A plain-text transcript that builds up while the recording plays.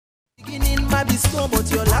might be small,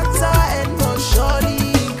 but your laughter and more surely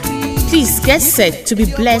increase. Please get set to be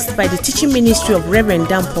blessed by the teaching ministry of Reverend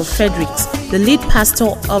Dan Paul Fredericks, the lead pastor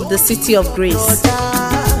of the City of Grace.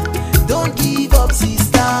 Don't give up,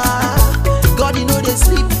 sister. God, you know they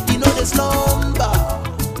sleep, you know they slumber.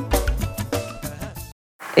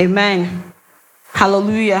 Amen.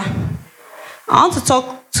 Hallelujah. I want to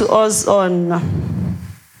talk to us on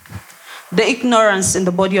the ignorance in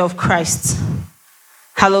the body of Christ.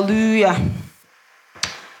 Hallelujah.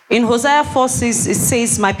 In Hosea 4:6, it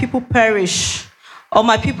says, my people perish, or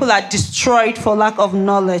my people are destroyed for lack of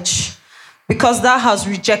knowledge, because thou hast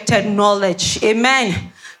rejected knowledge.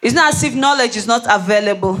 Amen. It's not as if knowledge is not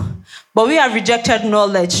available, but we have rejected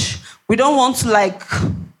knowledge. We don't want to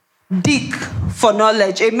dig for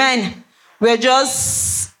knowledge. Amen. We're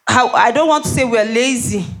just, I don't want to say we're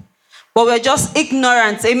lazy, but we're just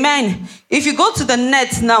ignorant. Amen. If you go to the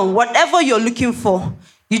net now, whatever you're looking for,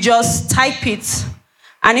 you just type it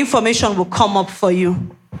and information will come up for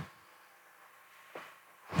you.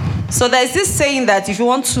 So there's this saying that if you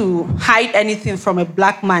want to hide anything from a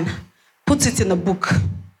black man, put it in a book.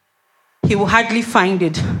 He will hardly find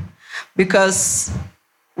it because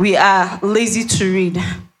we are lazy to read.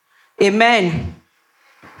 Amen.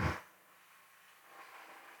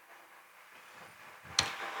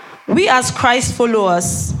 We as Christ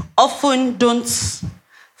followers often don't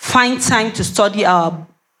find time to study our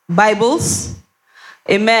Bibles.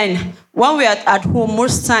 Amen. When we are at home,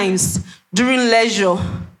 most times during leisure,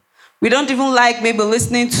 we don't even like maybe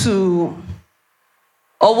listening to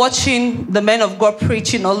or watching the men of God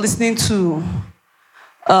preaching or listening to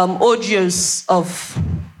audios of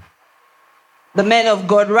the men of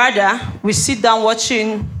God. Rather, we sit down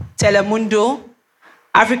watching Telemundo,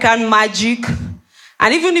 African Magic,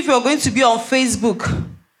 and even if you're going to be on Facebook,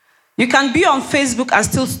 you can be on Facebook and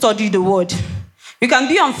still study the word. You can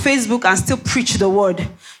be on Facebook and still preach the word.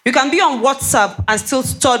 You can be on WhatsApp and still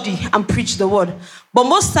study and preach the word. But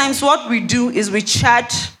most times what we do is we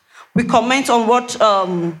chat, we comment on what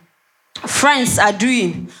friends are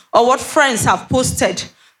doing or what friends have posted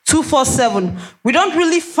 247. We don't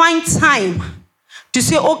really find time to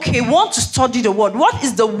say, okay, we want to study the word. What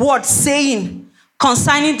is the word saying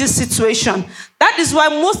concerning this situation? That is why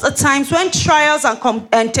most of the times when trials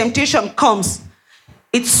and temptation comes,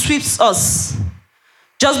 it sweeps us.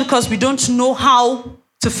 Just because we don't know how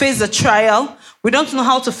to face the trial, we don't know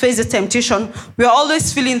how to face the temptation, we are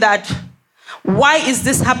always feeling that, why is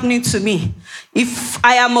this happening to me? If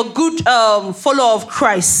I am a good follower of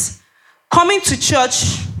Christ, coming to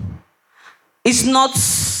church is not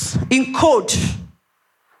in code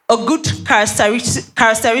a good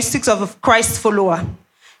characteristics of a Christ follower.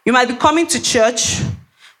 You might be coming to church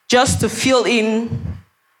just to fill in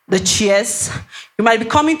the chairs. You might be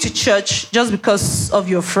coming to church just because of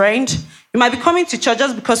your friend. You might be coming to church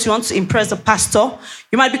just because you want to impress the pastor.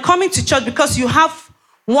 You might be coming to church because you have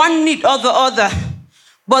one need or the other.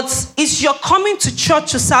 But is your coming to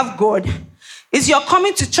church to serve God? Is your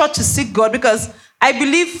coming to church to seek God? Because I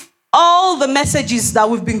believe all the messages that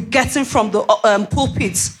we've been getting from the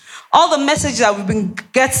pulpits, all the messages that we've been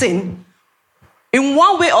getting, in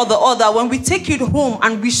one way or the other, when we take it home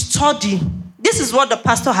and we study, this is what the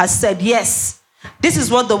pastor has said, yes. This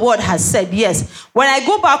is what the word has said, yes. When I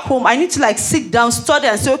go back home, I need to sit down, study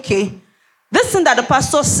and say, okay, this thing that the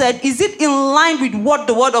pastor said, is it in line with what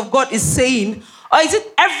the word of God is saying? Or is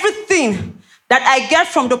it everything that I get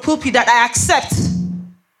from the pulpit that I accept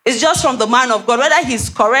is just from the man of God? Whether he's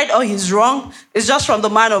correct or he's wrong, it's just from the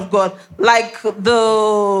man of God. Like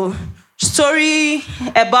the story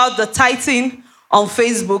about the tithing on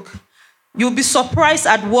Facebook, you'll be surprised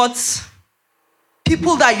at what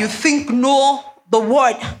people that you think know the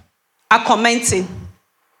word are commenting.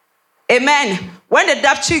 Amen. When the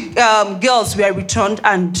Dapchi girls were returned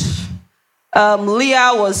and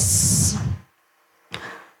Leah was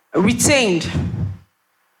retained,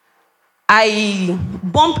 I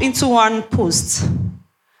bumped into one post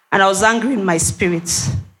and I was angry in my spirit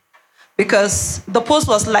because the post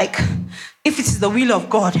was like, if it is the will of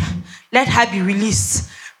God, let her be released.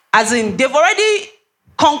 As in, they've already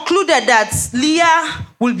concluded that Leah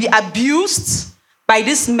will be abused by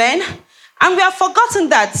this man, and we have forgotten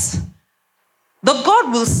that the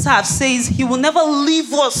God will serve says he will never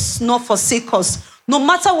leave us nor forsake us, no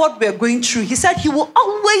matter what we're going through. He said he will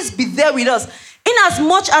always be there with us, in as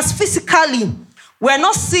much as physically we're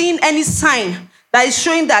not seeing any sign that is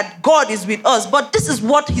showing that God is with us, but this is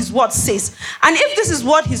what his word says. And if this is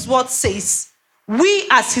what his word says, we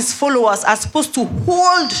as his followers are supposed to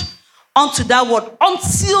hold onto that word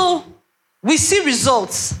until we see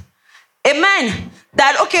results. Amen.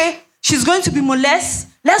 That, okay, she's going to be molested.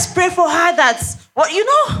 let's pray for her that,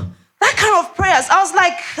 that kind of prayers. I was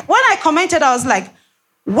like, when I commented, I was like,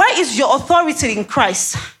 where is your authority in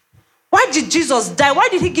Christ? Why did Jesus die? Why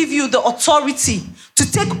did he give you the authority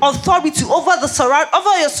to take authority over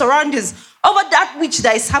your surroundings, over that which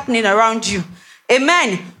that is happening around you?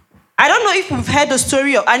 Amen. I don't know if we've heard the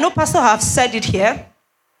story I know Pastor have said it here,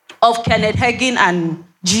 of Kenneth Hagin and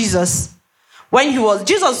Jesus. When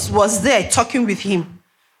Jesus was there talking with him,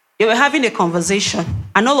 they were having a conversation,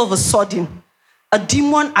 and all of a sudden, a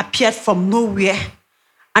demon appeared from nowhere,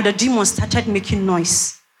 and the demon started making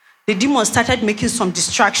noise. The demon started making some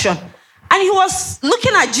distraction. And he was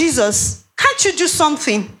looking at Jesus. Can't you do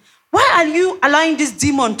something? Why are you allowing this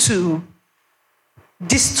demon to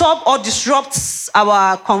disturb or disrupt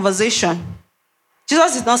our conversation?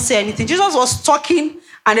 Jesus did not say anything. Jesus was talking,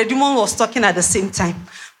 and the demon was talking at the same time.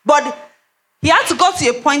 But he had to go to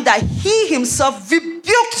a point that he himself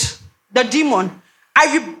rebuked the demon.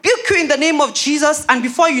 I rebuke you in the name of Jesus. And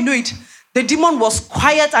before you know it, the demon was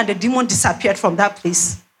quiet and the demon disappeared from that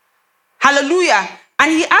place. Hallelujah.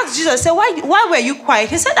 And he asked Jesus, said, why were you quiet?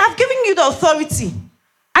 He said, I've given you the authority.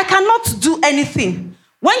 I cannot do anything.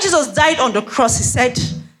 When Jesus died on the cross, he said,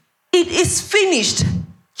 it is finished.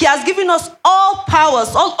 He has given us all powers,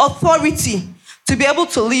 all authority to be able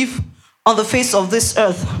to live on the face of this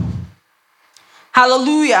earth.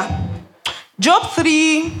 Hallelujah. Job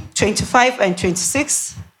 3:25 and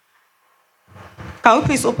 26. Can we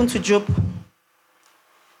please open to Job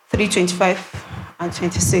 3:25 and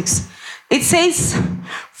 26? It says,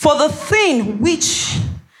 for the thing which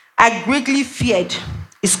I greatly feared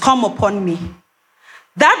is come upon me.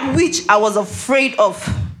 That which I was afraid of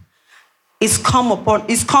is come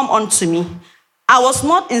unto me. I was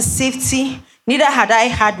not in safety, neither had I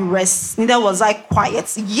had rest, neither was I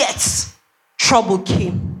quiet, yet trouble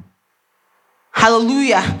came.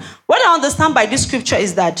 Hallelujah. What I understand by this scripture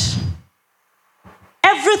is that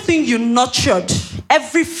everything you nurtured,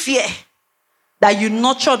 every fear that you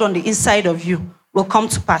nurtured on the inside of you will come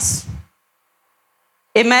to pass.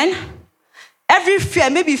 Amen? Every fear,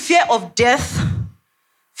 maybe fear of death,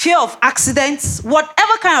 fear of accidents,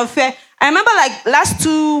 whatever kind of fear. I remember like last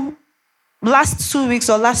two weeks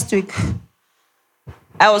or last week,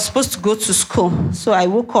 I was supposed to go to school. So I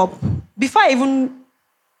woke up.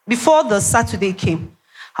 Before the Saturday came,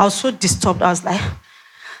 I was so disturbed. I was like,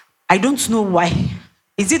 I don't know why.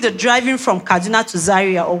 Is it the driving from Kaduna to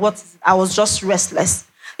Zaria or what? I was just restless.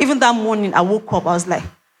 Even that morning, I woke up. I was like,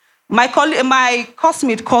 my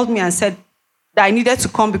classmate called me and said that I needed to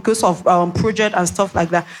come because of project and stuff like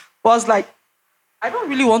that. But I was like, I don't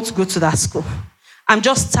really want to go to that school. I'm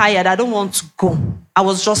just tired. I don't want to go. I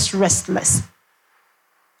was just restless.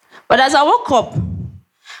 But as I woke up,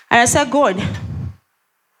 and I said, God,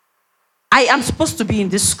 I am supposed to be in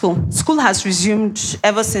this school. School has resumed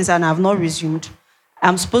ever since, and I have not resumed.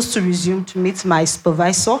 I'm supposed to resume to meet my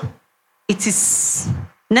supervisor. It is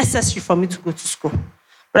necessary for me to go to school.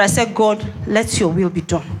 But I said, God, let your will be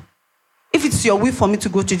done. If it's your will for me to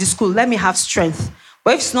go to this school, let me have strength.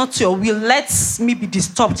 But if it's not your will, let me be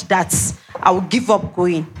disturbed that I will give up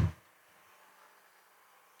going.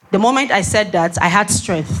 The moment I said that, I had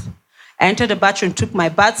strength. I entered the bathroom, took my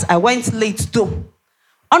bath. I went late though.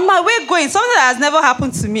 On my way going, something that has never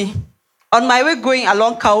happened to me. On my way going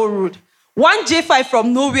along Kao Road, one J5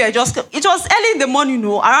 from nowhere it was early in the morning,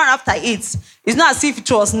 around after 8. It's not as if it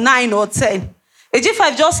was 9 or 10. A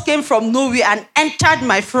J5 just came from nowhere and entered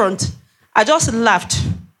my front. I just laughed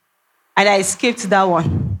and I escaped that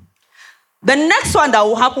one. The next one that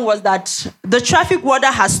will happen was that the traffic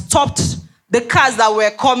warden has stopped the cars that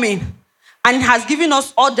were coming and has given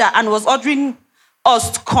us order and was ordering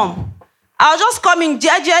us to come. I was just coming,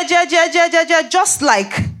 just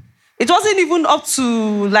like, it wasn't even up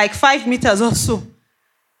to like 5 meters or so.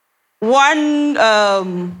 One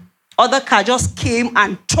other car just came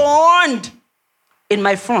and turned in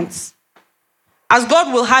my front. As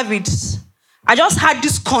God will have it, I just had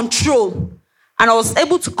this control and I was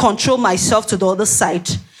able to control myself to the other side.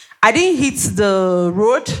 I didn't hit the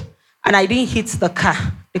road and I didn't hit the car.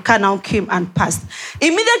 The car now came and passed.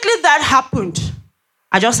 Immediately that happened,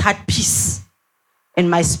 I just had peace in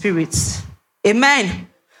my spirit. Amen.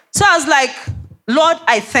 So I was like, Lord,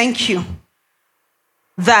 I thank you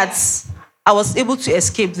that I was able to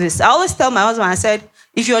escape this. I always tell my husband, I said,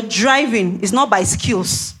 if you're driving, it's not by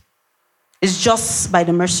skills. It's just by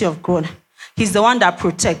the mercy of God. He's the one that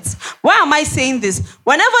protects. Why am I saying this?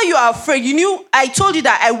 Whenever you are afraid, I told you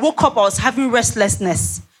that I woke up, I was having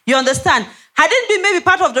restlessness. You understand? Had it been maybe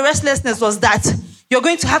part of the restlessness was that you're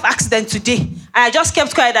going to have accident today. And I just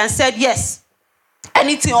kept quiet and said, yes,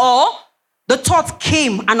 anything or the thought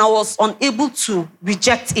came and I was unable to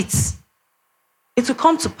reject it, it will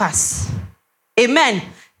come to pass. Amen.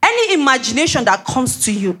 Any imagination that comes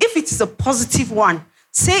to you, if it is a positive one,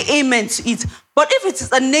 say amen to it. But if it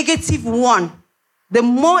is a negative one, the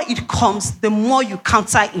more it comes, the more you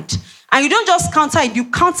counter it. And you don't just counter it,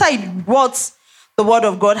 you counter it what the word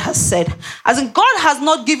of God has said. As in, God has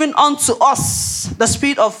not given unto us the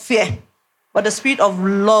spirit of fear, but the spirit of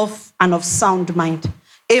love and of sound mind.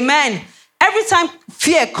 Amen. Every time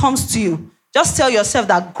fear comes to you, just tell yourself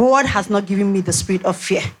that God has not given me the spirit of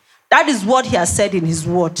fear. That is what he has said in his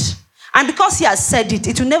word. And because he has said it,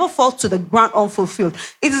 it will never fall to the ground unfulfilled.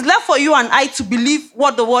 It is left for you and I to believe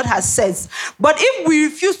what the word has said. But if we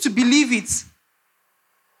refuse to believe it,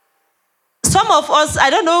 some of us, I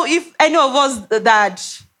don't know if any of us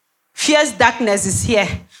that fears darkness is here.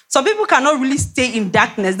 Some people cannot really stay in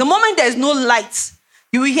darkness. The moment there is no light,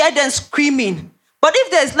 you will hear them screaming. But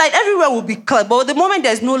if there's light, everywhere will be clear. But the moment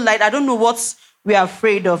there's no light, I don't know what we are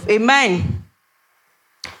afraid of. Amen.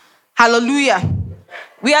 Hallelujah.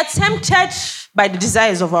 We are tempted by the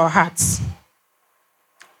desires of our hearts.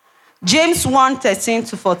 James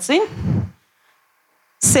 1:13-14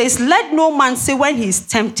 says, let no man say when he is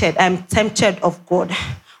tempted, I am tempted of God.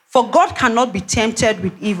 For God cannot be tempted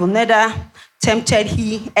with evil, neither tempted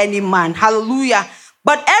he any man. Hallelujah.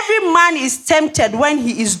 But every man is tempted when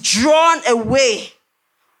he is drawn away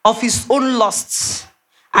of his own lusts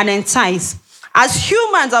and enticed. As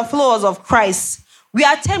humans and followers of Christ, we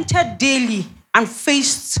are tempted daily and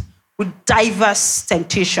faced with diverse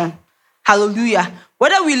temptation. Hallelujah.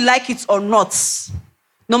 Whether we like it or not,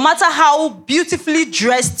 no matter how beautifully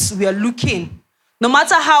dressed we are looking, no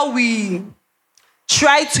matter how we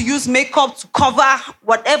try to use makeup to cover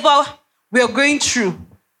whatever we are going through,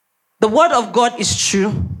 the word of God is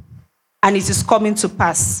true and it is coming to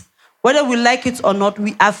pass. Whether we like it or not,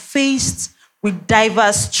 we are faced with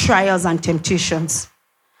diverse trials and temptations.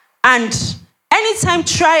 And anytime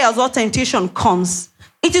trials or temptation comes,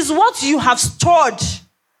 it is what you have stored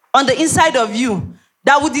on the inside of you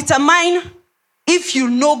that will determine if you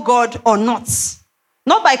know God or not.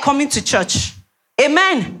 Not by coming to church.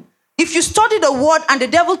 Amen. If you study the word and the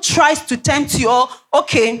devil tries to tempt you, or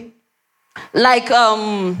okay, like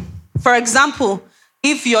for example,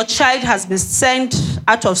 if your child has been sent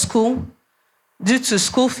out of school due to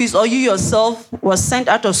school fees, or you yourself was sent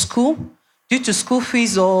out of school due to school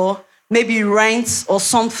fees or maybe rent or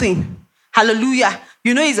something. Hallelujah.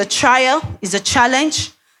 You know it's a trial, it's a challenge.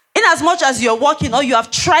 In as much as you're working or you have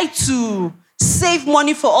tried to save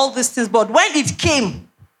money for all these things, but when it came,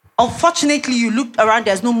 unfortunately, you looked around,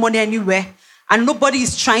 there's no money anywhere, and nobody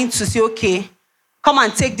is trying to say, okay, come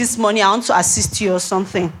and take this money, I want to assist you or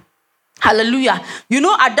something. Hallelujah. You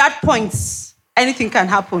know, at that point, anything can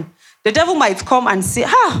happen. The devil might come and say,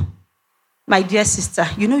 my dear sister,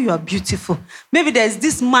 you know you are beautiful. Maybe there's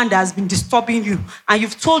this man that has been disturbing you, and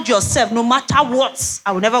you've told yourself, no matter what,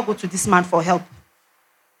 I will never go to this man for help.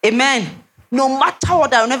 Amen. No matter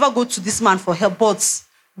what, I will never go to this man for help. But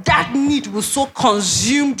that need will so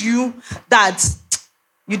consume you that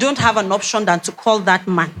you don't have an option than to call that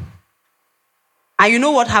man. And you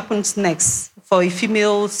know what happens next for a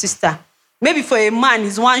female sister? Maybe for a man,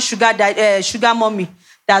 it's one sugar mommy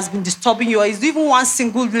that has been disturbing you, or it's even one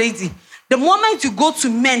single lady. The moment you go to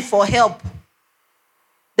men for help,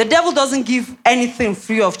 the devil doesn't give anything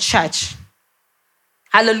free of charge.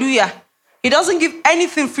 Hallelujah. He doesn't give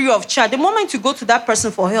anything free of charge. The moment you go to that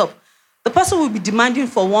person for help, the person will be demanding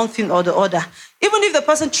for one thing or the other. Even if the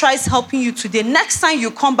person tries helping you today, next time you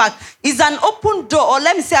come back, is an open door, or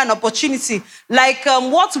let me say an opportunity. Like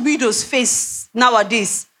what widows face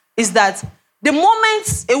nowadays is that the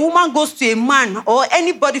moment a woman goes to a man or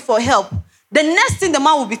anybody for help, the next thing the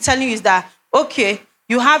man will be telling you is that, okay,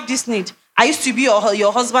 you have this need. I used to be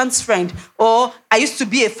your husband's friend, or I used to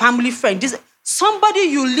be a family friend. Somebody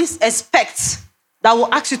you least expect that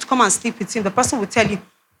will ask you to come and sleep with him, the person will tell you,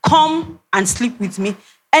 come and sleep with me.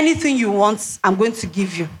 Anything you want, I'm going to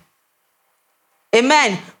give you.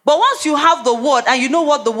 Amen. But once you have the word and you know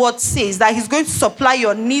what the word says, that he's going to supply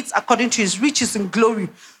your needs according to his riches and glory,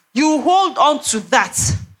 you hold on to that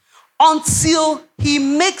until he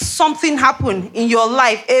makes something happen in your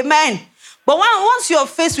life. Amen. But once you're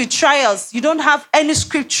faced with trials, you don't have any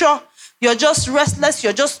scripture, you're just restless,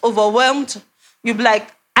 you're just overwhelmed, you'll be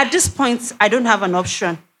like, at this point, I don't have an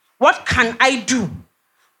option. What can I do?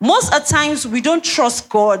 Most of the times, we don't trust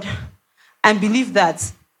God and believe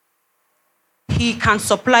that he can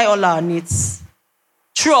supply all our needs.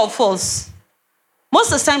 True or false?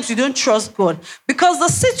 Most of the times, we don't trust God because the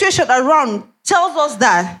situation around tells us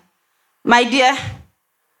that, my dear,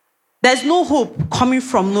 there's no hope coming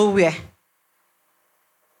from nowhere.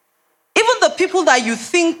 Even the people that you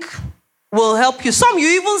think will help you, some you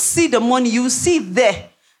even see the money, you see it there.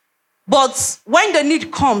 But when the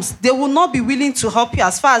need comes, they will not be willing to help you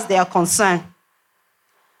as far as they are concerned.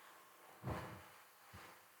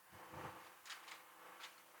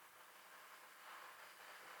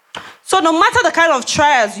 So no matter the kind of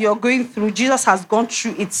trials you're going through, Jesus has gone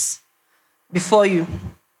through it before you.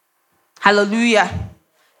 Hallelujah.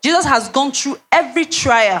 Jesus has gone through every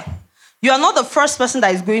trial. You are not the first person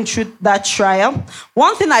that is going through that trial.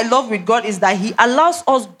 One thing I love with God is that he allows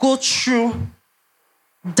us go through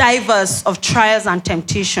diverse of trials and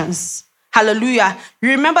temptations. Hallelujah. You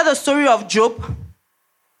remember the story of Job?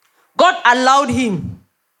 God allowed him.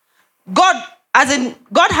 God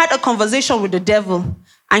had a conversation with the devil,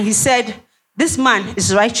 and he said, this man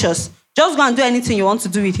is righteous. Just go and do anything you want to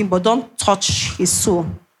do with him, but don't touch his soul.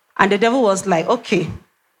 And the devil was like, okay,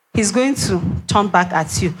 he's going to turn back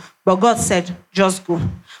at you. But God said, just go.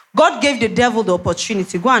 God gave the devil the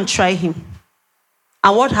opportunity. Go and try him.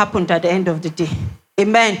 And what happened at the end of the day?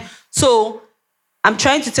 Amen. So I'm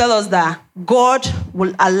trying to tell us that God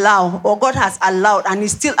will allow, or God has allowed, and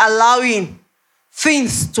is still allowing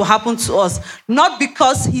things to happen to us. Not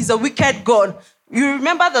because he's a wicked God. You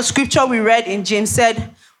remember the scripture we read in James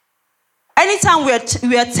said, anytime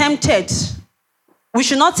we are tempted, we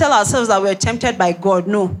should not tell ourselves that we are tempted by God.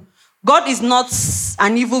 No. God is not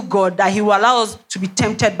an evil God that he will allow us to be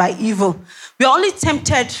tempted by evil. We are only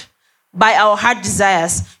tempted by our heart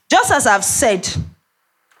desires. Just as I've said,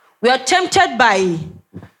 we are tempted by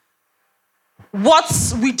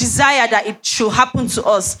what we desire that it should happen to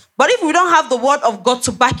us. But if we don't have the word of God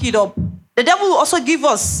to back it up, the devil will also give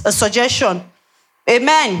us a suggestion.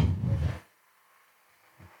 Amen.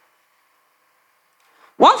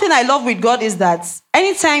 One thing I love with God is that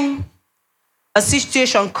anytime a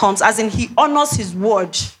situation comes, as in he honors his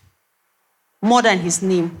word more than his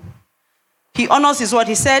name. He honors his word.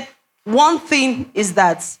 He said, one thing is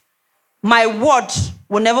that my word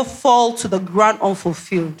will never fall to the ground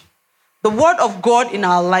unfulfilled. The word of God in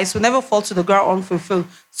our lives will never fall to the ground unfulfilled.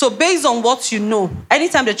 So based on what you know,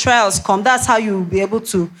 anytime the trials come, that's how you will be able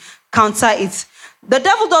to counter it. The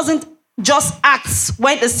devil doesn't just act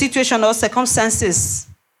when the situation or circumstances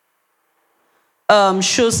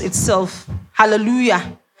shows itself.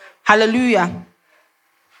 Hallelujah. Hallelujah.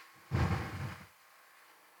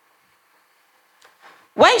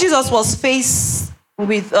 When Jesus was faced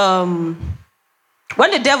with, when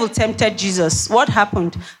the devil tempted Jesus, what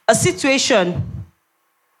happened? A situation,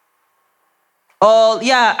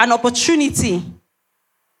 an opportunity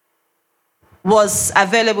was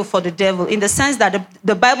available for the devil, in the sense that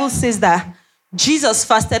the Bible says that Jesus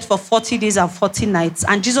fasted for 40 days and 40 nights,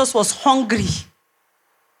 and Jesus was hungry.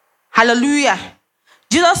 Hallelujah.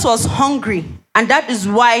 Jesus was hungry, and that is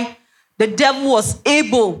why the devil was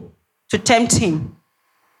able to tempt him.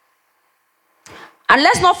 And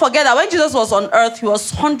let's not forget that when Jesus was on earth, he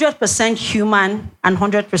was 100% human and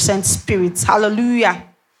 100% spirit. Hallelujah.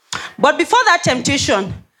 But before that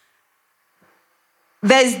temptation,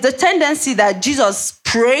 there's the tendency that Jesus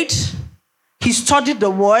prayed, he studied the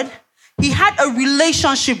word, he had a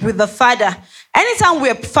relationship with the Father. Anytime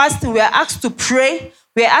we're fasting, we are asked to pray,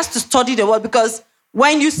 we are asked to study the word, because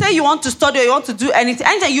when you say you want to study or you want to do anything,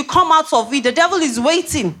 anytime you come out of it, the devil is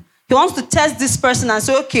waiting. He wants to test this person and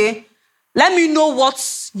say, okay, let me know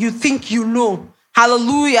what you think you know.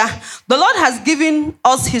 Hallelujah. The Lord has given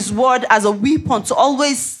us his word as a weapon to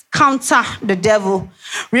always counter the devil.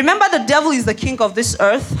 Remember, the devil is the king of this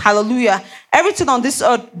earth. Hallelujah. Everything on this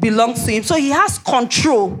earth belongs to him. So he has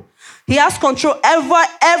control. He has control over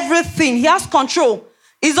everything. He has control.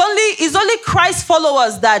 It's only Christ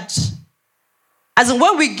followers that, as in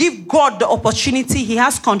when we give God the opportunity, he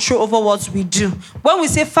has control over what we do. When we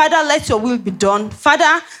say, Father, let your will be done.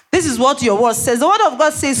 Father, this is what your word says. The word of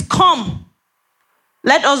God says, come,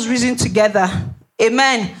 let us reason together.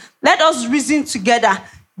 Amen. Let us reason together.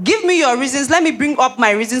 Give me your reasons. Let me bring up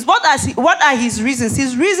my reasons. What are his reasons?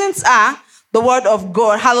 His reasons are the word of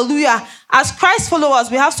God. Hallelujah. As Christ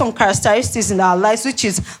followers, we have some characteristics in our lives, which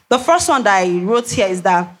is, the first one that I wrote here is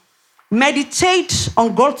that meditate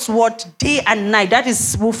on God's word day and night. That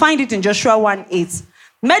is, we'll find it in Joshua 1:8.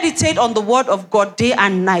 Meditate on the word of God day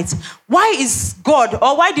and night. Why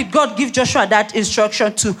did God give Joshua that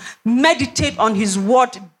instruction to meditate on his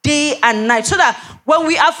word day and night? So that when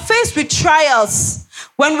we are faced with trials,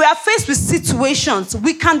 when we are faced with situations,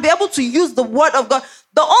 we can be able to use the word of God.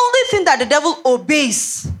 The only thing that the devil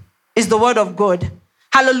obeys is the word of God.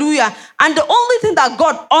 Hallelujah. And the only thing that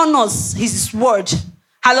God honors is his word.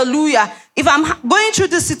 Hallelujah. If I'm going through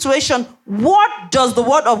this situation, what does the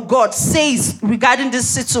word of God says regarding this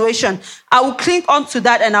situation? I will cling on to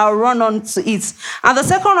that and I'll run on to it. And the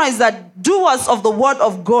second one is that doers of the word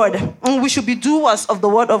of God. And we should be doers of the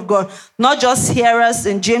word of God, not just hearers.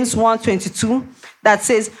 In James 1:22 that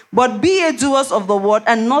says, but be a doers of the word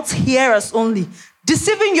and not hearers only,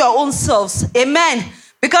 deceiving your own selves. Amen.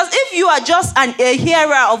 Because if you are just a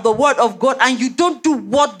hearer of the word of God and you don't do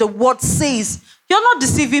what the word says, you're not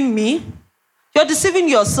deceiving me. You're deceiving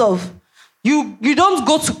yourself. You don't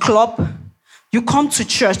go to club. You come to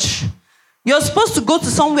church. You're supposed to go to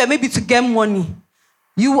somewhere maybe to get money.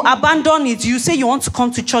 You abandon it. You say you want to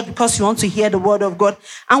come to church because you want to hear the word of God.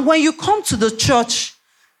 And when you come to the church,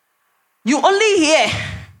 you only hear.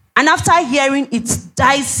 And after hearing, it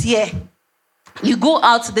dies here. You go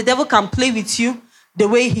out, the devil can play with you the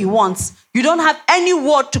way he wants. You don't have any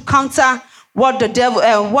word to counter what the devil,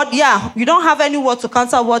 you don't have any word to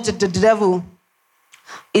counter what the devil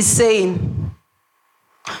is saying.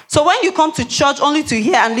 So when you come to church only to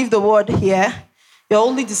hear and leave the word here, you're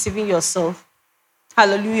only deceiving yourself.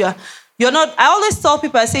 Hallelujah. You're not, I always tell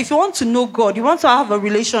people, I say, if you want to know God, you want to have a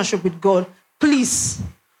relationship with God, please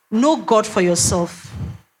know God for yourself.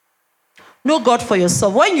 Know God for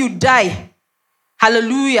yourself. When you die,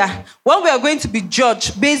 hallelujah, when we are going to be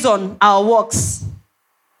judged based on our works,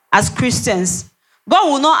 as Christians,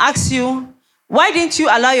 God will not ask you, why didn't you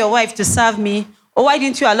allow your wife to serve me? Or why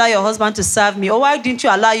didn't you allow your husband to serve me? Or why didn't you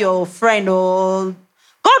allow your friend? Or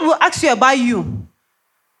God will ask you about you.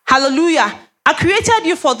 Hallelujah. I created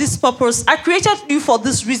you for this purpose. I created you for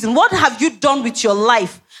this reason. What have you done with your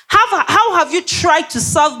life? How have you tried to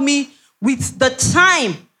serve me with the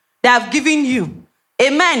time that I've given you?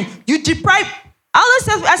 Amen. You deprive.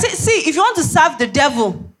 I say, see, if you want to serve the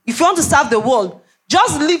devil, if you want to serve the world,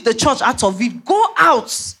 just leave the church out of it. Go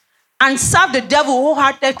out and serve the devil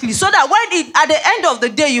wholeheartedly. So that when at the end of the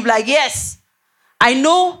day, you'll be like, yes, I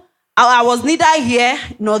know I was neither here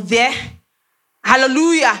nor there.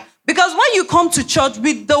 Hallelujah. Because when you come to church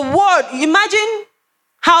with the word, imagine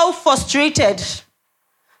how frustrated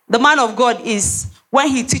the man of God is when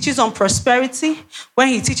he teaches on prosperity, when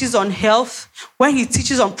he teaches on health, when he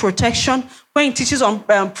teaches on protection, when he teaches on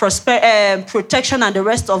protection and the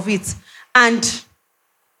rest of it. And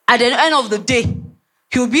at the end of the day,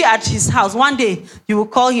 he'll be at his house. One day, you will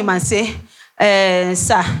call him and say,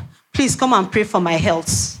 sir, please come and pray for my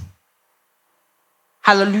health.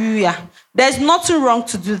 Hallelujah. There's nothing wrong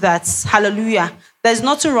to do that. Hallelujah. There's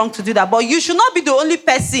nothing wrong to do that. But you should not be the only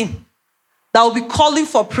person that will be calling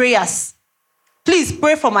for prayers. Please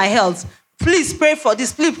pray for my health. Please pray for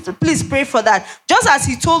this. Please pray for that. Just as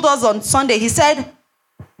he told us on Sunday, he said,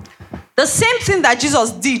 the same thing that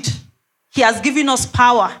Jesus did, he has given us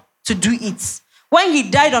power to do it. When he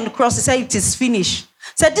died on the cross, he said, it is finished.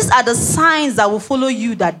 He said, these are the signs that will follow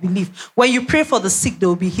you that believe. When you pray for the sick, they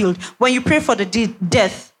will be healed. When you pray for the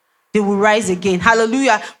death, they will rise again.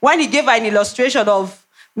 Hallelujah. When he gave an illustration of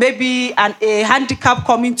maybe a handicap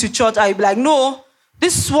coming to church, I'll be like, no,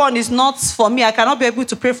 this one is not for me. I cannot be able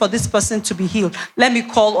to pray for this person to be healed. Let me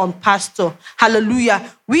call on pastor. Hallelujah.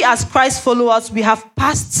 We as Christ followers, we have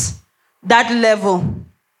passed that level.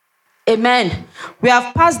 Amen. We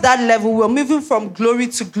have passed that level. We're moving from glory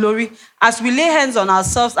to glory. As we lay hands on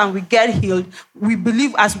ourselves and we get healed, we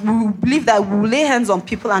believe that we will lay hands on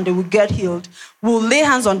people and they will get healed. We'll lay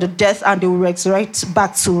hands on the death and they will resurrect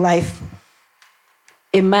back to life.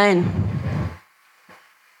 Amen.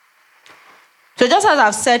 So just as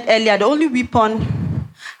I've said earlier, the only weapon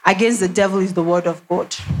against the devil is the word of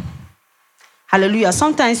God. Hallelujah.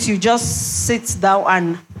 Sometimes you just sit down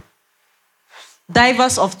and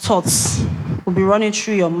divers of thoughts will be running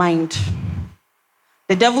through your mind.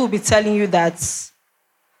 The devil will be telling you that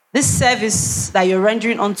this service that you're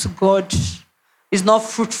rendering unto God is not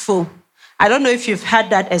fruitful. I don't know if you've had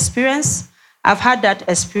that experience. I've had that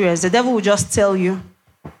experience. The devil will just tell you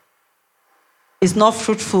it's not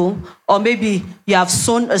fruitful, or maybe you have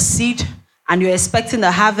sown a seed and you're expecting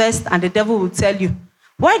a harvest, and the devil will tell you,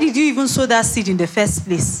 why did you even sow that seed in the first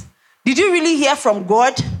place? Did you really hear from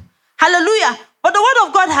God? Hallelujah. But the word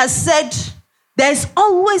of God has said there's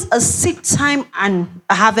always a seed time and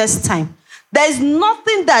a harvest time. There is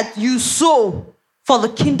nothing that you sow for the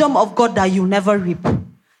kingdom of God that you never reap.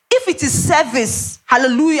 If it is service,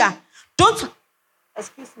 hallelujah, don't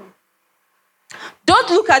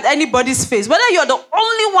look at anybody's face. Whether you're the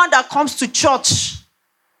only one that comes to church,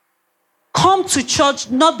 come to church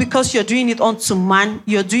not because you're doing it unto man,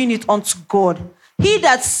 you're doing it unto God. He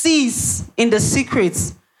that sees in the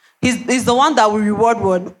secrets is the one that will reward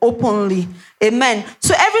one openly. Amen.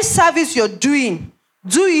 So every service you're doing,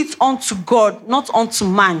 Do it unto God, not unto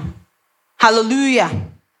man. Hallelujah.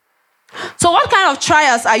 So what kind of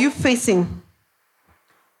trials are you facing?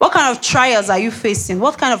 What kind of trials are you facing?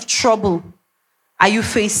 What kind of trouble are you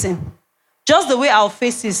facing? Just the way our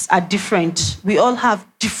faces are different. We all have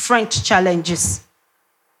different challenges.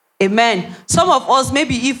 Amen. Some of us,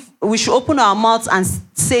 maybe if we should open our mouths and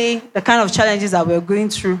say the kind of challenges that we're going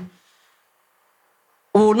through,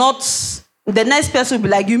 we will not, the next person will be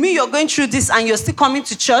like, you mean you're going through this and you're still coming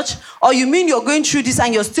to church? Or you mean you're going through this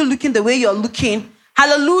and you're still looking the way you're looking?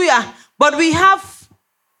 Hallelujah. But we have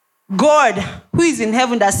God who is in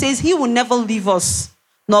heaven that says he will never leave us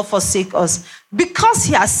nor forsake us. Because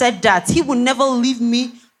he has said that, he will never leave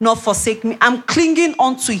me nor forsake me. I'm clinging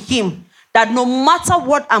on to him, that no matter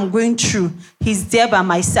what I'm going through, he's there by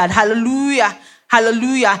my side. Hallelujah.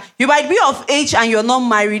 Hallelujah. You might be of age and you're not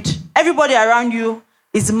married. Everybody around you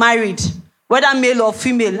is married, whether male or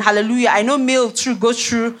female. Hallelujah. I know male go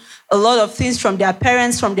through a lot of things from their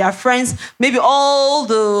parents, from their friends. Maybe all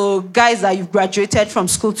the guys that you've graduated from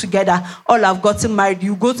school together, all have gotten married.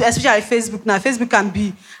 You go to, especially Facebook now. Facebook can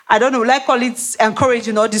be, I don't know, like call it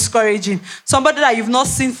encouraging or discouraging. Somebody that you've not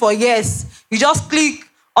seen for years, you just click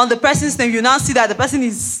on the person's name, you now see that the person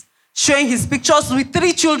is showing his pictures with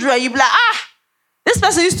 3 children. You be like, this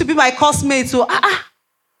person used to be my classmate. So,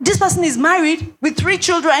 this person is married with 3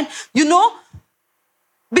 children,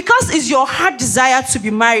 because it's your heart desire to be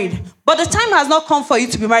married. But the time has not come for you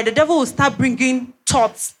to be married. The devil will start bringing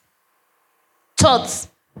thoughts.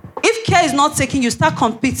 If care is not taken, you start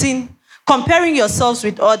comparing yourselves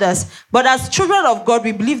with others. But as children of God,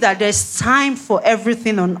 we believe that there's time for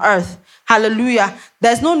everything on earth. Hallelujah.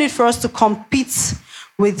 There's no need for us to compete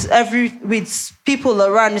with people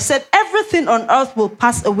around. He said, everything on earth will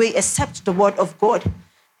pass away except the word of God.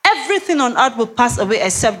 Everything on earth will pass away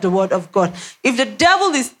except the word of God. If the devil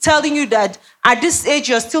is telling you that at this age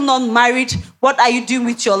you're still not married, what are you doing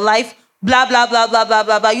with your life? Blah, blah, blah, blah, blah,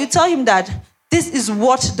 blah, blah. You tell him that this is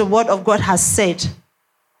what the word of God has said.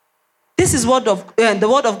 This is what the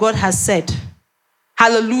word of God has said.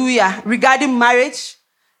 Hallelujah. Regarding marriage,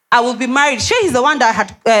 I will be married. Shay is the one that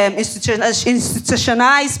had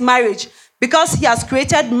institutionalized marriage, because he has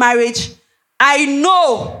created marriage. I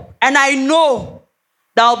know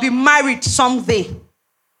that I'll be married someday.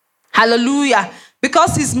 Hallelujah.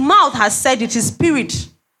 Because his mouth has said it, his spirit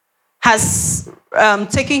has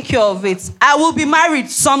taken care of it. I will be married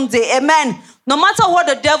someday. Amen. No matter what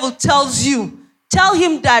the devil tells you, tell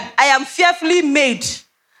him that I am fearfully made.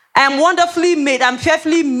 I am wonderfully made. I'm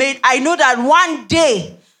fearfully made. I know that one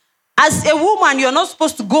day, as a woman, you're not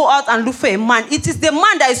supposed to go out and look for a man. It is the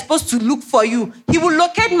man that is supposed to look for you. He will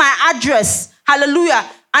locate my address. Hallelujah.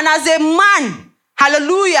 And as a man,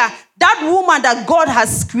 hallelujah, that woman that God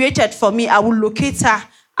has created for me, I will locate her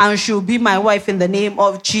and she'll be my wife in the name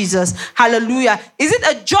of Jesus. Hallelujah. Is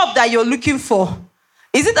it a job that you're looking for?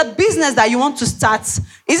 Is it a business that you want to start?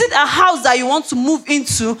 Is it a house that you want to move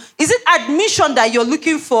into? Is it admission that you're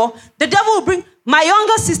looking for? The devil will bring... My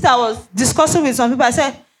younger sister, I was discussing with some people. I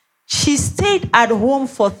said, she stayed at home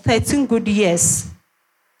for 13 good years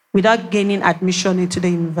without gaining admission into the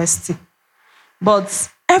university. But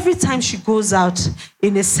every time she goes out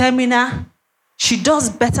in a seminar, she does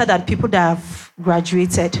better than people that have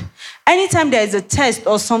graduated. Anytime there is a test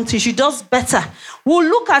or something, she does better. We'll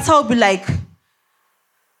look at her and be like,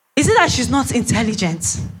 is it that she's not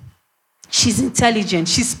intelligent? She's intelligent.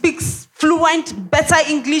 She speaks fluent, better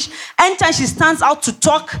English. Anytime she stands out to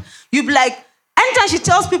talk, you'll be like, anytime she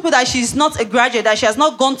tells people that she's not a graduate, that she has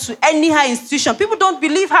not gone to any higher institution, people don't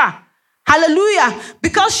believe her. Hallelujah.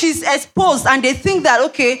 Because she's exposed and they think that,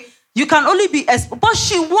 okay, you can only be exposed. But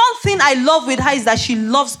one thing I love with her is that she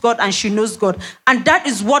loves God and she knows God. And that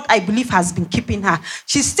is what I believe has been keeping her.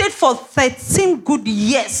 She stayed for 13 good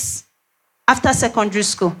years after secondary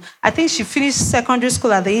school. I think she finished secondary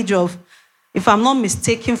school at the age of, if I'm not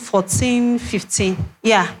mistaken, 14, 15.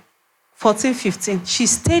 Yeah, 14, 15. She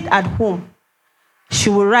stayed at home. She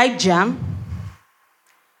will write JAM.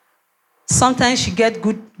 Sometimes she get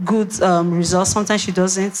good results. Sometimes she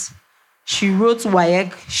doesn't. She wrote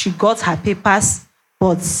WAEC. She got her papers.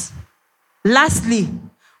 But lastly,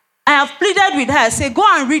 I have pleaded with her. I said, go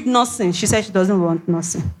and read nursing. She said she doesn't want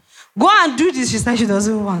nursing. Go and do this. She said she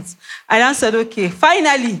doesn't want. And I said, okay.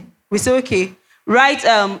 Finally, we said, okay. Right.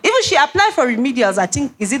 Even she applied for remedials. I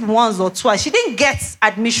think, is it once or twice? She didn't get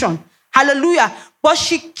admission. Hallelujah. But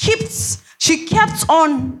she kept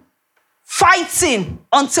on fighting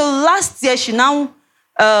until last year. She now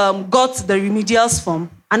got the remedials form.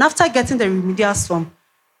 And after getting the remedials form,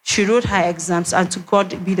 she wrote her exams, and to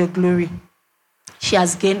God be the glory. she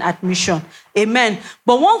has gained admission. Amen.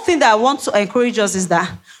 But one thing that I want to encourage us is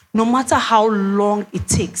that no matter how long it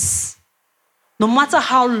takes,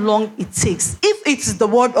 if it is the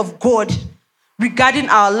word of God regarding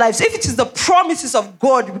our lives, if it is the promises of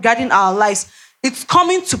God regarding our lives, it's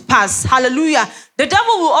coming to pass. Hallelujah. The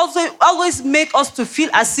devil will also always make us to feel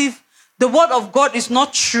as if the word of God is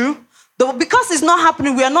not true. Because it's not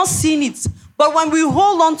happening, we are not seeing it. But when we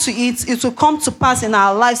hold on to it, it will come to pass in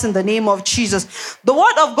our lives in the name of Jesus. The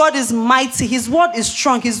word of God is mighty. His word is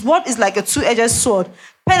strong. His word is like a two-edged sword,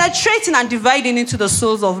 penetrating and dividing into the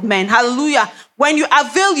souls of men. Hallelujah. When you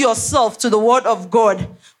avail yourself to the word of God,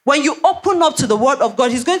 when you open up to the word of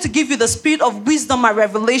God, he's going to give you the spirit of wisdom and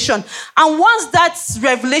revelation. And once that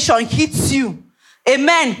revelation hits you,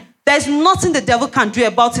 amen, there's nothing the devil can do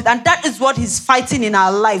about it. And that is what he's fighting in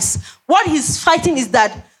our lives. What he's fighting is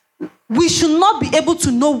that we should not be able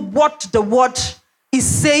to know what the word is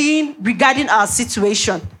saying regarding our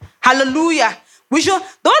situation. Hallelujah. The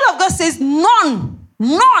word of God says, none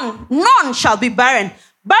shall be barren.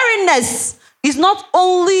 Barrenness is not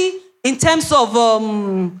only in terms of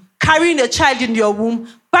carrying a child in your womb.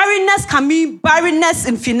 Barrenness can mean barrenness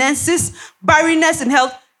in finances, barrenness in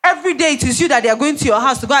health. Every day it is you that they are going to your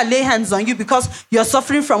house to go and lay hands on you because you're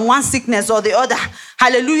suffering from one sickness or the other.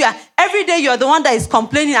 Hallelujah. Every day you're the one that is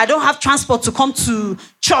complaining, I don't have transport to come to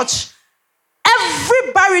church.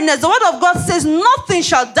 Every barrenness, the word of God says, nothing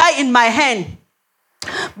shall die in my hand.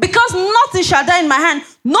 Because nothing shall die in my hand.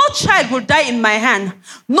 No child will die in my hand.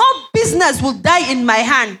 No business will die in my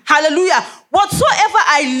hand. Hallelujah. Whatsoever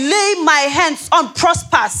I lay my hands on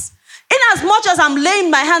prospers. In as much as I'm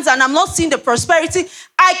laying my hands and I'm not seeing the prosperity,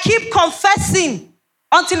 I keep confessing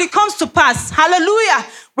until it comes to pass. Hallelujah.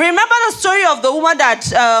 We remember the story of the woman that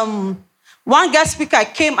one guest speaker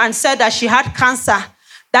came and said that she had cancer,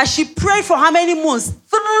 that she prayed for how many months?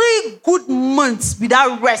 3 good months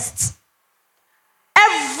without rest.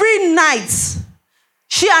 Every night,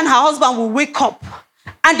 she and her husband will wake up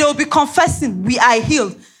and they will be confessing, we are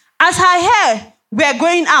healed. As her hair were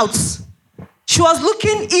going out, she was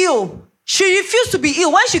looking ill. She refused to be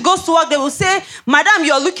ill. When she goes to work, they will say, Madam,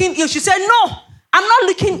 you're looking ill. She said, no, I'm not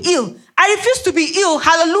looking ill. I refuse to be ill.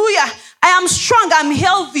 Hallelujah. I am strong. I'm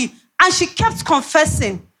healthy. And she kept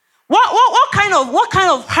confessing. What kind of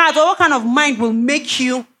heart or what kind of mind will make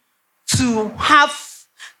you to have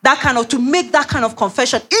to make that kind of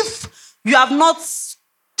confession if you have not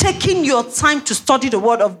taken your time to study the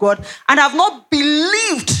word of God and have not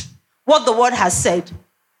believed what the word has said?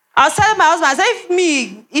 I was telling my husband, I said,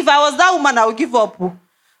 if I was that woman, I would give up.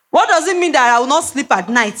 What does it mean that I will not sleep at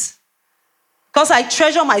night? Because I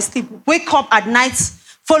treasure my sleep. Wake up at night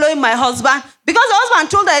following my husband. Because the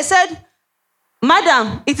husband told her, I said,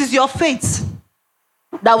 Madam, it is your faith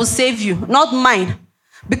that will save you, not mine.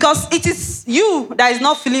 Because it is you that is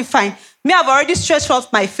not feeling fine. Me, I've already stretched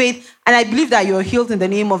forth my faith and I believe that you're healed in the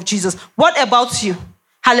name of Jesus. What about you?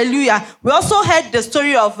 Hallelujah. We also heard the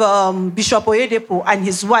story of Bishop Oyedepo and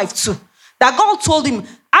his wife too. That God told him,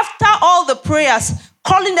 after all the prayers,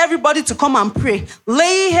 calling everybody to come and pray,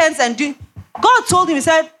 laying hands and doing, God told him, he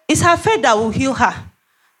said, it's her faith that will heal her.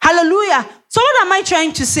 Hallelujah. So what am I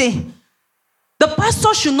trying to say? The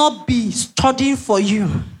pastor should not be studying for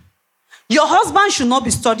you. Your husband should not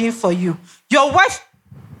be studying for you. Your wife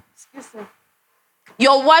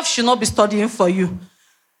should not be studying for you.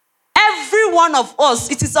 Every one of us,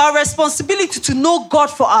 it is our responsibility to know God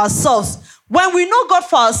for ourselves. When we know God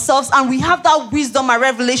for ourselves and we have that wisdom and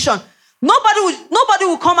revelation, nobody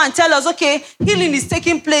will come and tell us, okay, healing is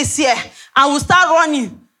taking place here. And we'll start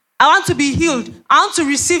running. I want to be healed. I want to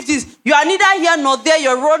receive this. You are neither here nor there.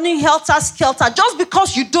 You're running helter-skelter just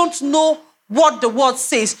because you don't know what the word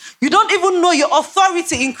says. You don't even know your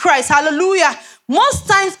authority in Christ. Hallelujah. Most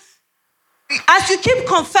times, as you keep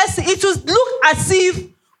confessing, it will look as if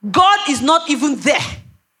God is not even there.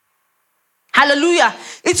 Hallelujah.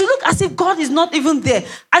 It will look as if God is not even there.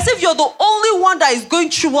 As if you're the only one that is going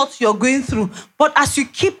through what you're going through. But as you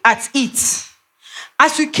keep at it,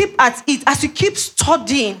 as you keep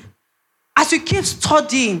studying,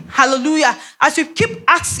 hallelujah, as you keep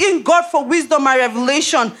asking God for wisdom and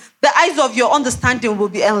revelation, the eyes of your understanding will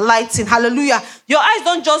be enlightened. Hallelujah. Your eyes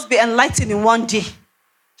don't just be enlightened in one day.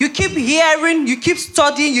 You keep hearing, you keep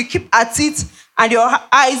studying, you keep at it, and your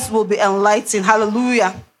eyes will be enlightened.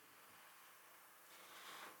 Hallelujah.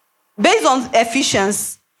 Based on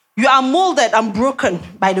Ephesians, you are molded and broken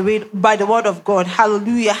by the word of God.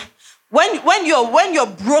 Hallelujah. When you're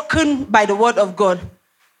broken by the word of God,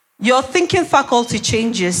 your thinking faculty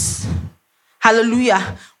changes.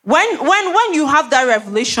 Hallelujah. When you have that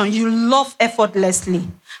revelation, you love effortlessly.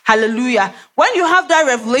 Hallelujah. When you have that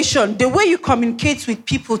revelation, the way you communicate with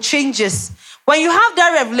people changes. When you have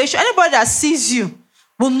that revelation, anybody that sees you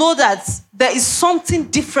will know that there is something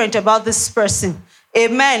different about this person.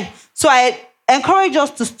 Amen. So I encourage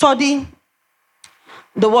us to study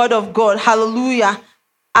the word of God. Hallelujah.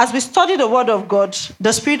 As we study the word of God,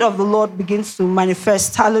 the Spirit of the Lord begins to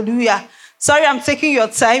manifest. Hallelujah. Sorry, I'm taking your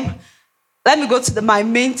time. Let me go to my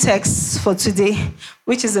main text for today,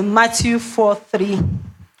 which is in Matthew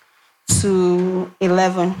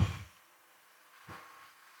 4:3-11.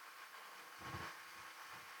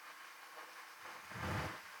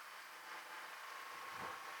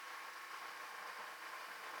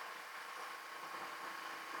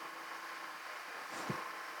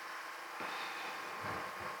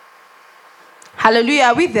 Hallelujah.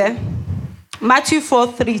 Are we there? Matthew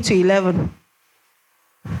 4:3-11.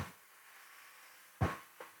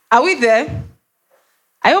 Are we there?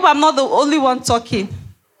 I hope I'm not the only one talking.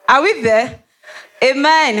 Are we there?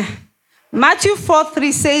 Amen. Matthew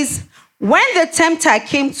 4:3 says, when the tempter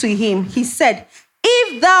came to him, he said,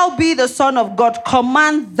 if thou be the Son of God,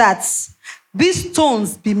 command that these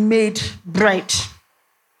stones be made bread.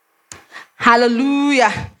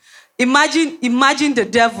 Hallelujah. Imagine the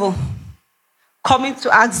devil coming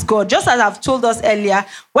to ask God. Just as I've told us earlier,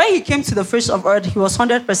 when he came to the face of earth, he was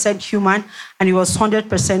 100% human and he was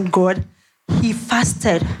 100% God. He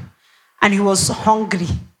fasted and he was hungry.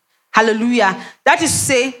 Hallelujah. That is to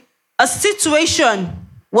say, a situation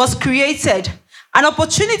was created. An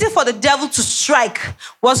opportunity for the devil to strike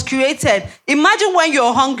was created. Imagine when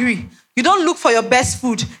you're hungry. You don't look for your best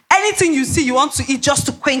food. Anything you see, you want to eat just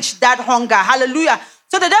to quench that hunger. Hallelujah.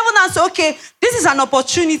 So the devil now says, okay, this is an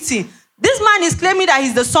opportunity. This man is claiming that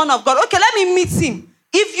he's the Son of God. Okay, let me meet him.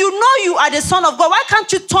 If you know you are the Son of God, why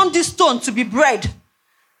can't you turn this stone to be bread?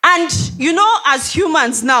 And you know, as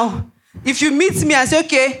humans now, if you meet me and say,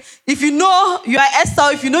 okay, if you know you are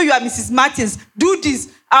Esther, if you know you are Mrs. Martins, do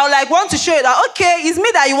this. I'll want to show you that, okay, it's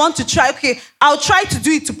me that you want to try. Okay, I'll try to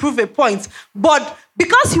do it to prove a point. But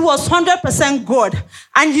because he was 100% God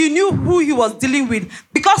and he knew who he was dealing with,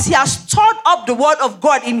 because he has stored up the word of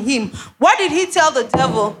God in him, what did he tell the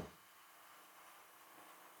devil?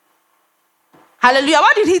 Hallelujah.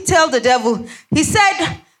 What did he tell the devil? He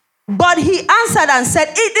said, but he answered and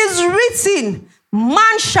said, it is written,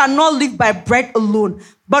 man shall not live by bread alone,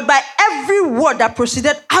 but by every word that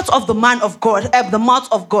proceeded out of the mouth of God.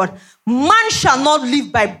 Man shall not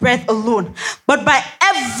live by bread alone, but by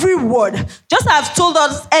every word. Just as I've told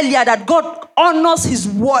us earlier that God honors his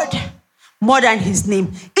word more than his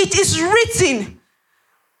name. It is written.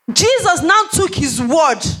 Jesus now took his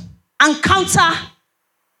word and counter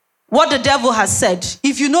what the devil has said.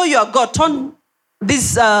 If you know you are God, turn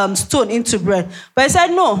this stone into bread. But he said,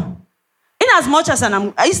 no. Inasmuch as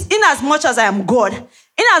I am God,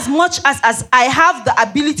 inasmuch as I have the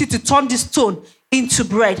ability to turn this stone into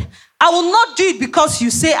bread, I will not do it because you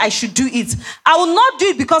say I should do it. I will not do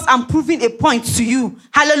it because I'm proving a point to you.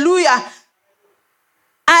 Hallelujah.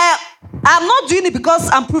 I'm not doing it because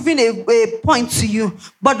I'm proving a point to you.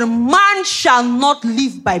 But the man shall not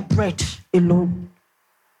live by bread alone.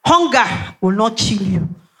 Hunger will not kill you.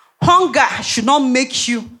 Hunger should not make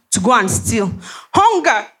you to go and steal.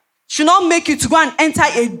 Hunger should not make you to go and enter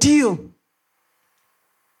a deal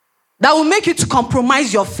that will make you to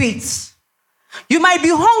compromise your faith. You might be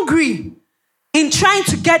hungry in trying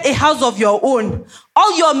to get a house of your own.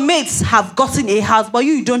 All your mates have gotten a house, but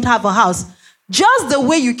you don't have a house. Just the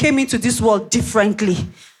way you came into this world differently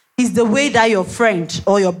is the way that your friend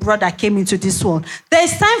or your brother came into this world. There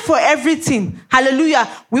is time for everything. Hallelujah.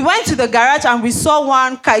 We went to the garage and we saw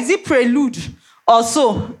one car. Is it Prelude or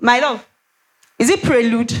so? My love, is it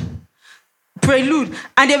Prelude? Prelude.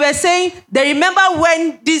 And they were saying, they remember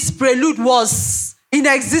when this Prelude was in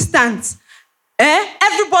existence.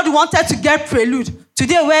 Everybody wanted to get Prelude.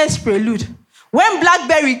 Today, where is Prelude? When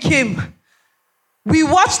BlackBerry came, we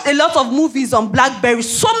watched a lot of movies on BlackBerry.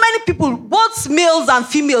 So many people, both males and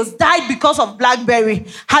females, died because of BlackBerry.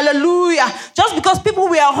 Hallelujah. Just because people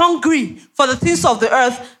were hungry for the things of the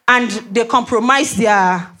earth and they compromised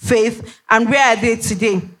their faith. And where are they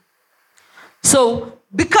today? So,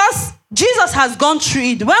 because Jesus has gone through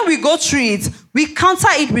it, when we go through it, we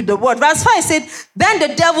counter it with the word. Verse 5 said, then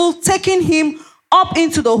the devil taking him up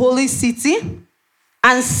into the holy city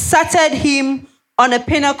and sated him on a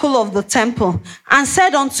pinnacle of the temple and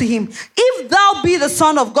said unto him, if thou be the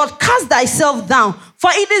Son of God, cast thyself down,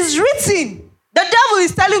 for it is written. The devil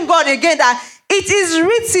is telling God again that it is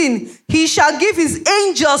written, he shall give his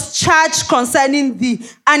angels charge concerning thee,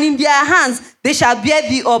 and in their hands they shall bear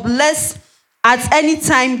thee up, lest at any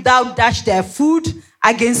time thou dash their foot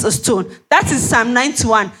against a stone. That is Psalm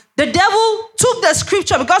 91. The devil took the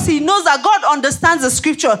scripture because he knows that God understands the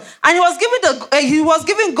scripture, and he was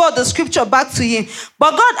giving God the scripture back to him.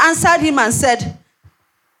 But God answered him and said,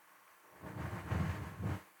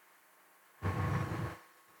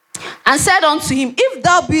 unto him, if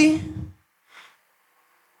thou be...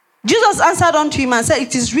 Jesus answered unto him and said,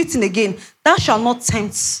 it is written again, thou shalt not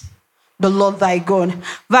tempt the Lord thy God.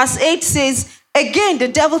 Verse 8 says, again the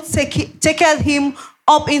devil taketh him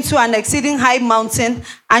up into an exceeding high mountain,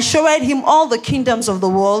 and showed him all the kingdoms of the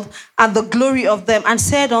world and the glory of them, and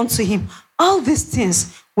said unto him, all these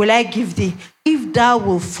things will I give thee, if thou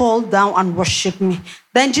wilt fall down and worship me.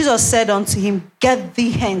 Then Jesus said unto him, get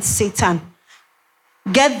thee hence, Satan.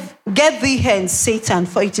 Get thee hence, Satan,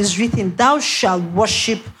 for it is written, thou shalt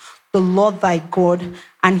worship the Lord thy God,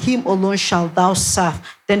 and him alone shalt thou serve.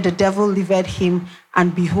 Then the devil left him,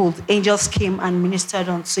 and behold, angels came and ministered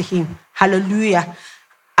unto him. Hallelujah.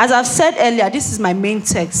 As I've said earlier, this is my main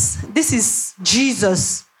text. This is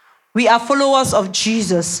Jesus. We are followers of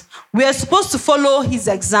Jesus. We are supposed to follow his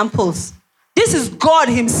examples. This is God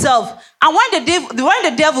himself. And when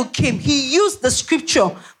the devil came, he used the scripture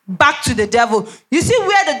back to the devil. You see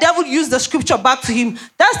where the devil used the scripture back to him?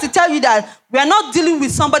 That's to tell you that we are not dealing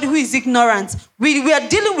with somebody who is ignorant. We are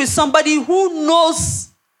dealing with somebody who knows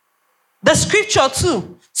the scripture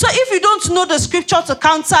too. So if you don't know the scripture to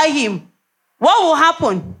counter him, what will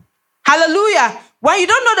happen? Hallelujah. When you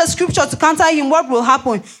don't know the scripture to counter him, what will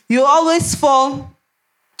happen? You always fall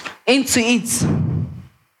into it.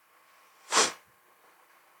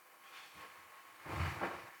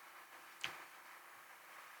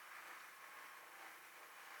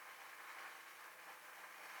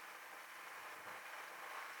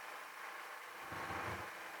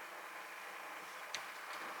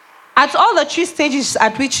 At all the three stages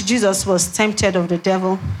at which Jesus was tempted of the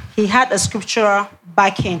devil, he had a scriptural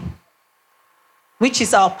backing, which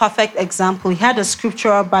is our perfect example. He had a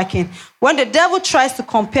scriptural backing. When the devil tries to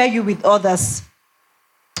compare you with others,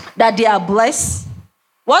 that they are blessed,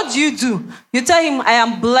 what do? You tell him, I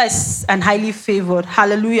am blessed and highly favored.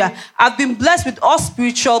 Hallelujah. I've been blessed with all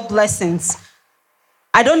spiritual blessings.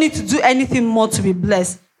 I don't need to do anything more to be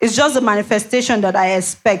blessed. It's just the manifestation that I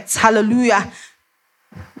expect. Hallelujah.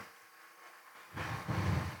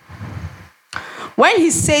 When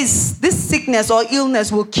he says this sickness or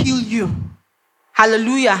illness will kill you,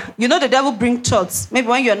 hallelujah. You know the devil brings thoughts. Maybe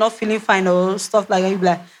when you're not feeling fine or stuff like that, you'll be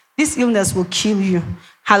like, this illness will kill you.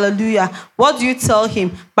 Hallelujah. What do you tell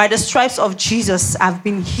him? By the stripes of Jesus, I've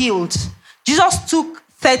been healed. Jesus took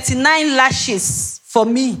 39 lashes for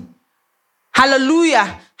me.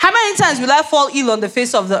 Hallelujah. How many times will I fall ill on the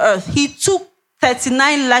face of the earth? He took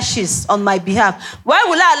 39 lashes on my behalf. Why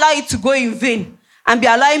will I allow it to go in vain and be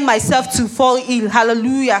allowing myself to fall ill?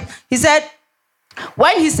 Hallelujah. He said,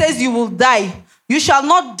 when he says you will die, you shall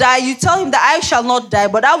not die. You tell him that I shall not die,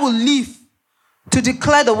 but I will live to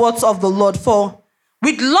declare the words of the Lord. For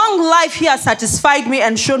with long life he has satisfied me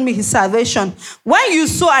and shown me his salvation. When you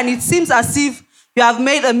sow and it seems as if you have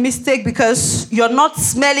made a mistake because you're not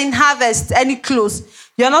smelling harvest any close,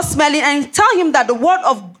 you're not smelling, and tell him that the word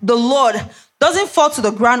of the Lord doesn't fall to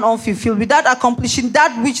the ground unfulfilled without accomplishing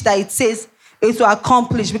that which that it says it will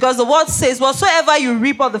accomplish. Because the word says, whatsoever you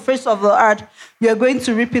reap on the face of the earth, you're going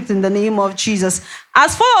to reap it in the name of Jesus.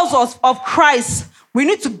 As followers of Christ, we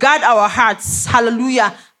need to guard our hearts.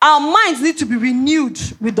 Hallelujah. Our minds need to be renewed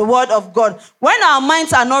with the word of God. When our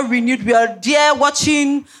minds are not renewed, we are there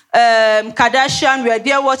watching Kardashian, we are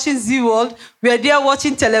there watching Z-World, we are there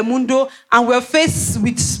watching Telemundo, and we're faced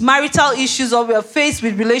with marital issues or we're faced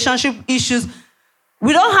with relationship issues.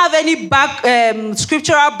 We don't have any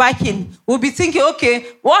scriptural backing. We'll be thinking, okay,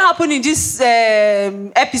 what happened in this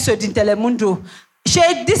episode in Telemundo?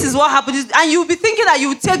 This is what happened. And you'll be thinking that you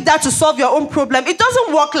will take that to solve your own problem. It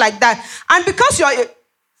doesn't work like that. And because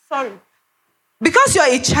you're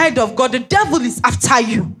a child of God, the devil is after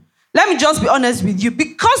you. Let me just be honest with you.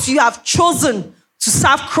 Because you have chosen to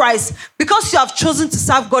serve Christ, because you have chosen to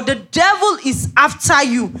serve God, the devil is after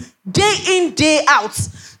you day in, day out.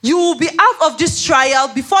 You will be out of this trial.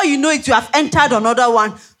 Before you know it, you have entered another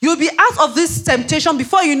one. You'll be out of this temptation.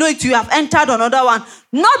 Before you know it, you have entered another one.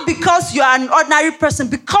 Not because you are an ordinary person,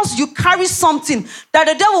 because you carry something that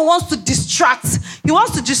the devil wants to distract. He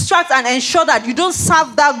wants to distract and ensure that you don't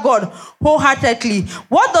serve that God wholeheartedly.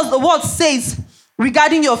 What does the word say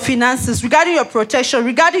regarding your finances, regarding your protection,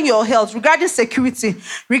 regarding your health, regarding security,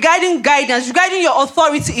 regarding guidance, regarding your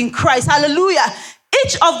authority in Christ? Hallelujah.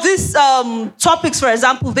 Each of these topics, for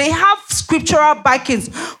example, they have scriptural backings.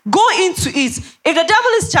 Go into it. If the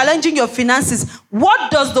devil is challenging your finances, what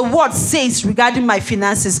does the word say regarding my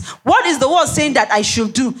finances? What is the word saying that I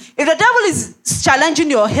should do? If the devil is challenging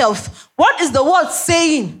your health, what is the word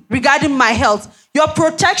saying regarding my health? Your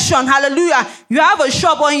protection, hallelujah. You have a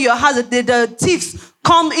shop on your house, the thieves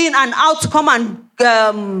come in and out to come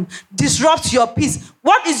and disrupt your peace.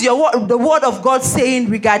 What is the word of God saying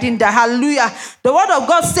regarding that? Hallelujah. The word of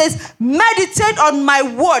God says, meditate on my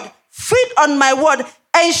word, feed on my word,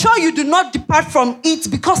 ensure you do not depart from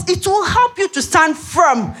it, because it will help you to stand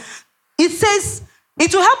firm. It says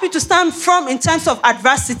it will help you to stand firm in times of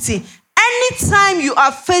adversity. Anytime you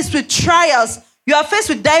are faced with trials, you are faced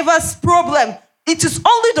with diverse problems, it is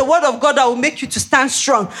only the word of God that will make you to stand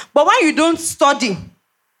strong. But when you don't study,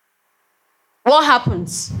 what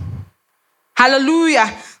happens?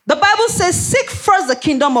 Hallelujah. The Bible says, seek first the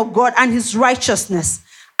kingdom of God and his righteousness,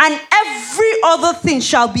 and every other thing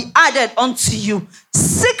shall be added unto you.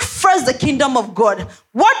 Seek first the kingdom of God.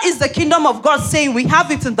 What is the kingdom of God saying? We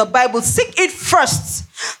have it in the Bible. Seek it first.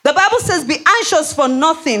 The Bible says, be anxious for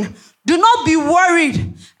nothing. Do not be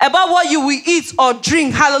worried about what you will eat or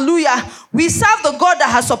drink. Hallelujah. We serve the God that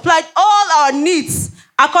has supplied all our needs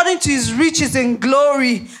according to his riches in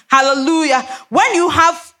glory. Hallelujah. When you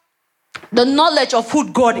have the knowledge of who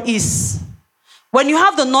God is, when you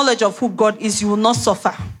have the knowledge of who God is, you will not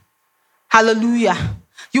suffer. Hallelujah.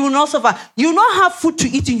 You will not suffer. You will not have food to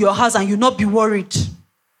eat in your house and you will not be worried.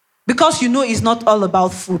 Because you know it's not all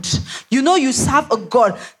about food. You know you serve a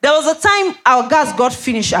God. There was a time our gas got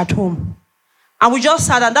finished at home. And we just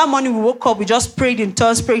sat, and that morning we woke up, we just prayed in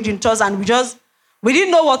tongues, and we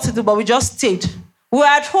didn't know what to do, but we just stayed. We were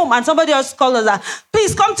at home and somebody else called us that,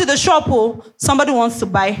 please come to the shop. Oh, somebody wants to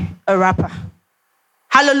buy a wrapper.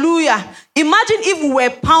 Hallelujah. Imagine if we were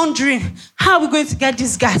pondering, how are we going to get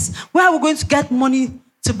this gas? Where are we going to get money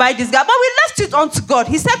to buy this gas? But we left it unto God.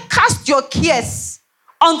 He said, cast your cares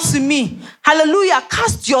unto me. Hallelujah.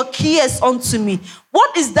 Cast your cares unto me.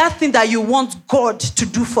 What is that thing that you want God to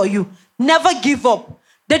do for you? Never give up.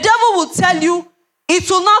 The devil will tell you it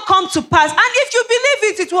will not come to pass. And if you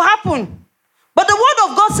believe it, it will happen. But the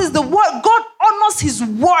word of God says God honors his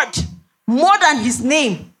word more than his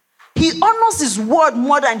name. He honors his word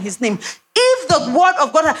more than his name. If the word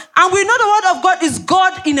of God, and we know the word of God is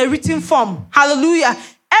God in a written form. Hallelujah.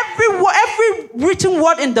 Every written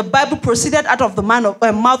word in the Bible proceeded out of the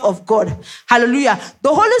mouth of God. Hallelujah. The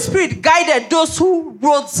Holy Spirit guided those who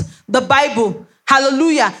wrote the Bible.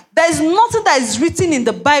 Hallelujah. There is nothing that is written in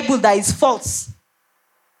the Bible that is false.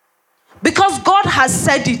 Because God has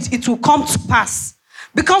said it, it will come to pass.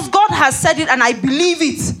 Because God has said it and I believe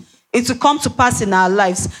it, it will come to pass in our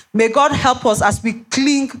lives. May God help us as we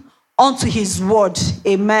cling onto his word.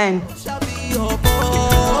 Amen.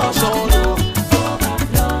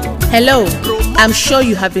 Hello, I'm sure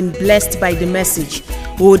you have been blessed by the message.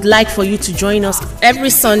 We would like for you to join us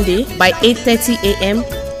every Sunday by 8:30 a.m.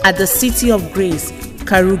 at the City of Grace,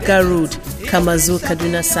 Karuga Road, Kamazo,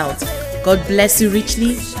 Kaduna South. God bless you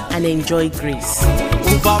richly and enjoy grace.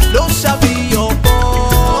 Overflow shall be your